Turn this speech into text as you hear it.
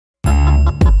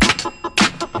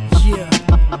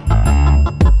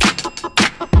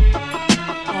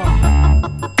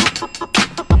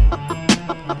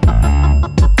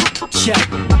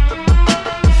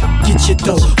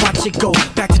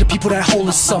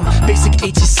some basic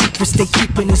agent secrets they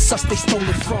keepin' in sus they stole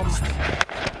it from.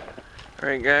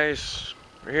 Alright guys,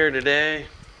 we're here today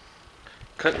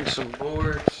cutting some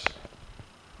boards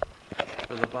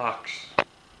for the box.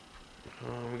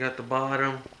 We got the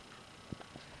bottom,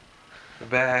 the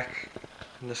back,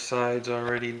 and the sides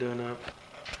already done up.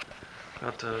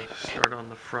 About to start on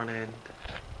the front end.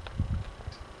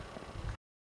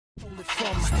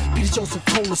 Peter Joseph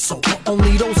told us so.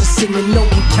 Only those are singing no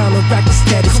can counteract the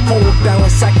status quo.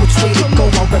 Balance act which way to go.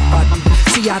 I rep ID,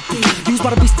 CID, used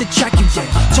by the beast to track you, yeah.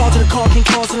 Charging a car can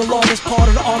cause an alarm as part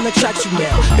of the arm that tracks you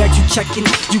now. Back you checking,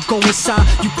 you go inside,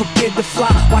 you prepared to fly.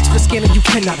 Watch for the scanner, you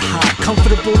cannot hide.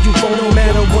 Comfortable, you roll no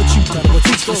matter what you done. What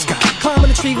reach for the sky. Climbing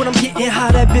the tree when I'm getting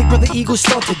high. That big brother eagle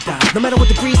start to die. No matter what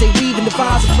the breeze they weave and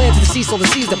devise a plan to the sea, so the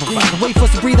seas that provide. The way for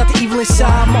us to breathe out the evil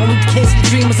inside. Martin Luther King said the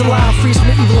dream is alive. Freeze from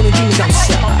the evil and the demons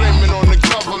outside. I blame it on the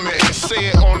government, say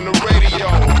it on the radio.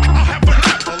 I have an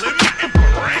apple in my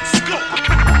infrared scope.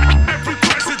 Every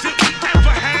president we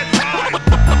ever had died.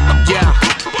 Yeah.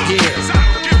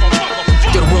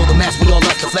 To the world, the mass, we all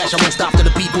left the flash. I won't stop to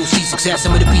the people see success.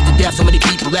 Some of the beat to death, so many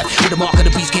people left with the mark of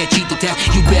the beast, can't cheat the test.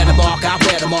 You bear the mark, I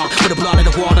bear the mark. With the blood of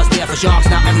the wall, that's there for sharks.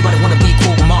 Now everybody wanna be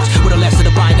cool with marks. With the less of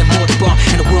the bite and more the bar.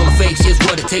 In the world of fakes, here's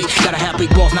what it takes. Gotta have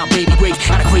big balls, not baby grapes.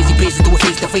 Out of crazy paces, do it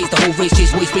face to face. The whole race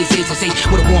chase, waste space is insane.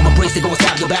 With a warm embrace, they go and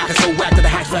stab your back. And so whack to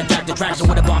the hatch, flat jack the traction.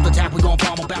 With a bomb attack, we gon'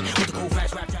 bomb them back. With the cool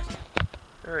fast rap tracks.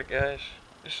 Alright guys,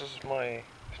 this is my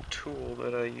tool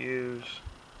that I use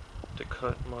to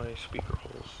cut my speaker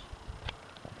holes.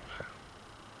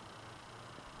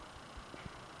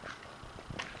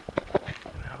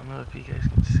 I don't know if you guys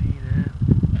can see that.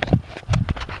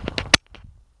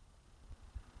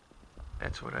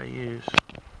 That's what I use.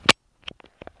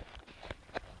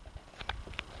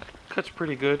 Cuts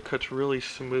pretty good, cuts really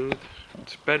smooth.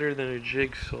 It's better than a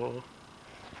jigsaw,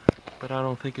 but I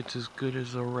don't think it's as good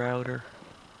as a router,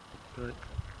 but it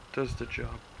does the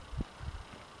job.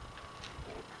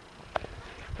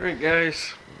 Alright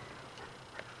guys,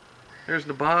 here's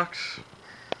the box.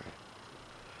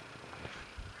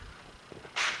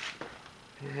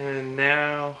 And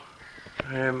now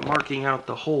I am marking out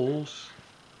the holes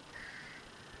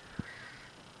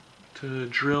to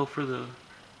drill for the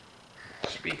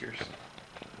speakers.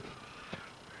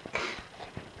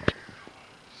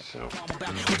 So with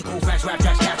the cool fast rap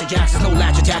tracks, capture jacks, there's no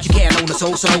latch attached, you can't own the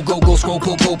soul, so no go, scroll,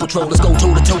 pull, patrol, let's go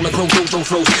toe to toe, like go, throws,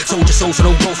 soldier soul, so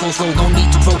no go, slow, no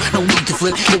need to throw, no need to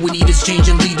flip, what we need is change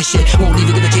and leadership, won't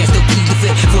even get a chance to plead the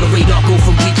fit, for the radar go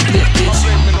from beat to blip, bitch. I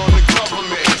blame it on the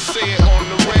government, say it on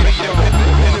the radio.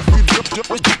 And if you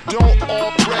don't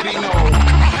already know,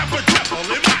 I have a devil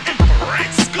in my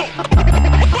infrared scope.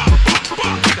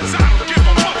 Cause I don't give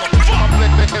a motherfucker. I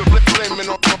blame it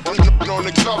on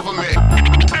the government.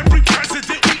 Every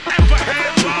president we ever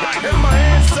had lied. And my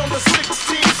hands on the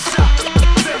 16 shot.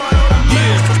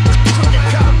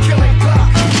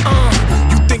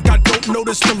 You think I don't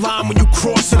notice the line when you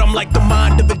cross it? I'm like the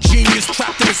mind of a genius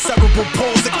trapped in a cerebral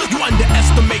palsy. You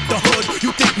underestimate the hood.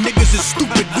 You think niggas is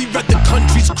stupid. We read the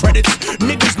country's credits.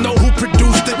 Niggas know who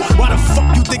produced it. Why the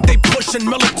fuck you think they pushing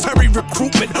military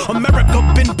recruitment? America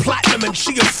been platinum and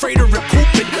she afraid of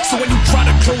recruitment. So when you try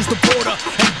to close the border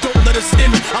and don't let us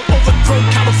in, I'll overthrow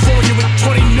California with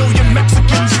 20 million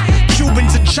Mexicans,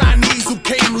 Cubans and Chinese who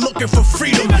came looking for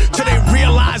freedom till they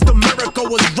realized America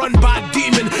was run by a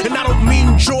demon. And I don't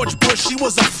mean George Bush, he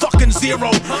was a fucking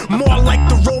zero. More like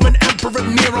the Roman Emperor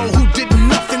Nero, who did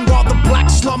nothing while the black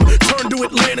slum turned to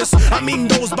Atlantis. I mean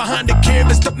those behind the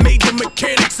canvas that made the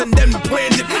mechanics and then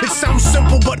planned it. It sounds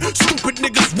simple, but stupid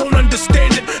niggas won't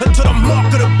understand it until the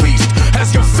mark of the beast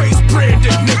has your face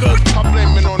branded, nigga. I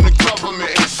blame it on the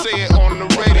government, say it on the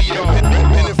radio.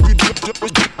 And if you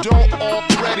don't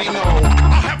already know,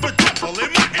 I have a devil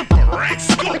in my infrared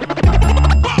scope.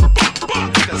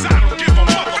 Cause I don't give a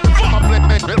motherfucker. I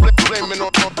blame it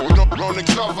on the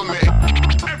government.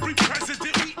 Every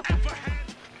president we ever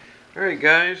had. alright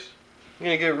guys, I'm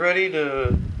gonna get ready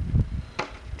to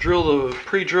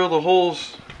pre-drill the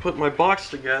holes, put my box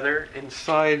together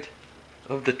inside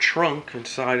of the trunk,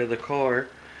 inside of the car.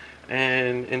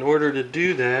 And in order to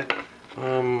do that,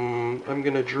 I'm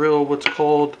gonna drill what's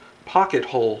called pocket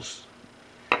holes.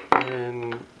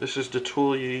 And this is the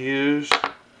tool you use,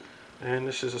 and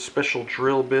this is a special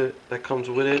drill bit that comes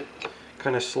with it.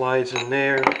 Kind of slides in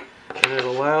there, and it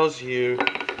allows you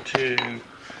to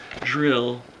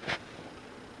drill.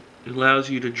 It allows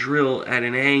you to drill at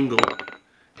an angle,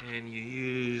 and you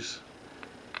use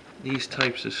these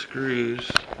types of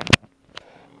screws.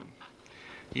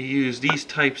 You use these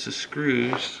types of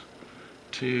screws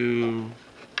to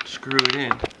screw it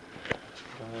in,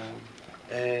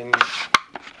 and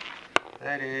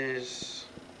That is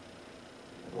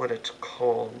what it's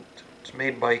called. It's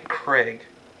made by Craig,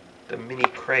 the Mini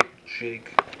Craig jig.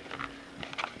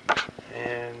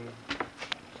 And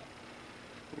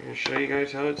I'm going to show you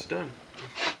guys how it's done.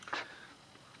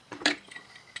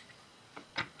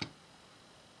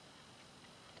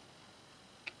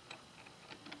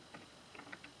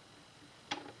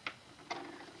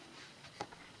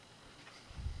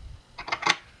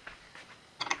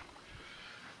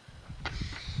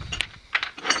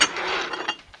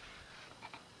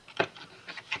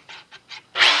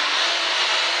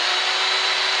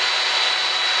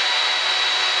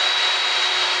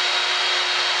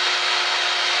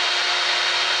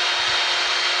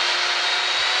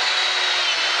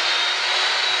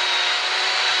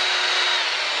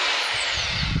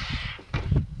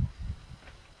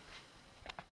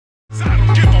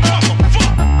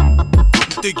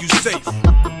 Think you safe?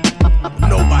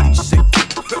 Nobody's safe.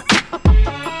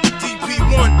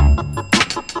 DP1,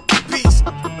 Beast,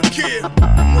 Akir,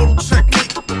 Immortal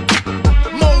Technique,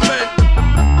 Moment,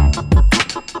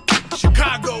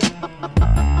 Chicago.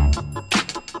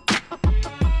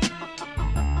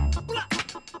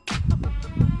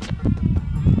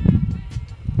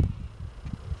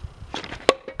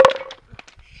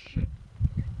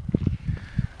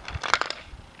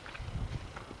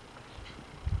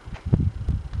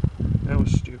 That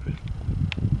was stupid.